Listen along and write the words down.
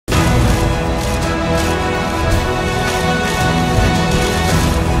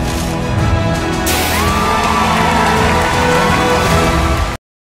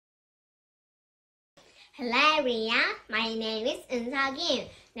Hello everyone, my name is Eun.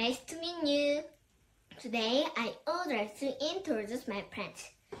 Nice to meet you. Today I would like to introduce my plants.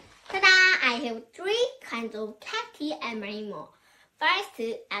 Ta-da! I have three kinds of cacti and marimo. First,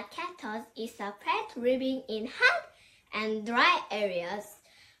 a cactus is a plant living in hot and dry areas.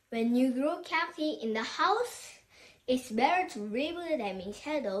 When you grow cacti in the house, it's better to leave them in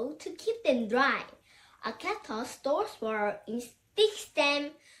shadow to keep them dry. A cactus stores water in thick stem,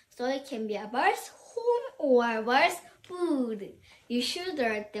 so it can be a bird's home or bird's food. You should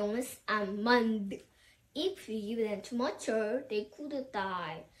let them once a month. If you give them too much water, they could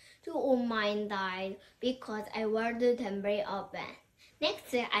die. Two of mine died because I watered them very often.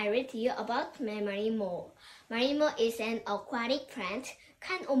 Next, I read to you about my marimo. Marimo is an aquatic plant,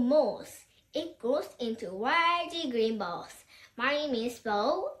 kind of moss. It grows into large green balls. Mari means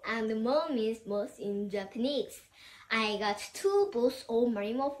ball and mo means moss in Japanese. I got 2 balls of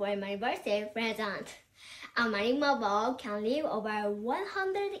marimo for my birthday present. A marimo ball can live over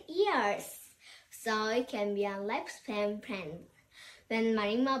 100 years, so it can be a lifespan plant. When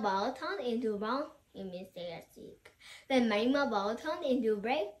marimo ball turn into brown, it means they are sick. When marimo ball turn into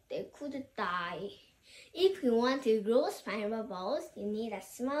black, they could die. If you want to grow spiral balls, you need a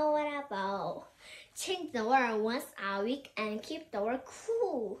small water bowl. Change the water once a week and keep the water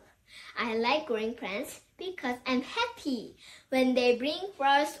cool. I like growing plants because I'm happy when they bring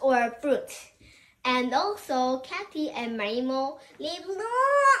flowers or fruit. And also, cacti and marimo live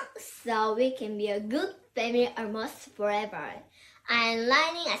long, so we can be a good family almost forever. I'm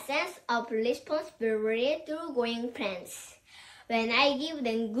learning a sense of responsibility through growing plants. When I give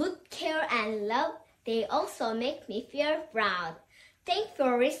them good care and love, they also make me feel proud. Thanks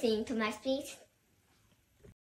for listening to my speech.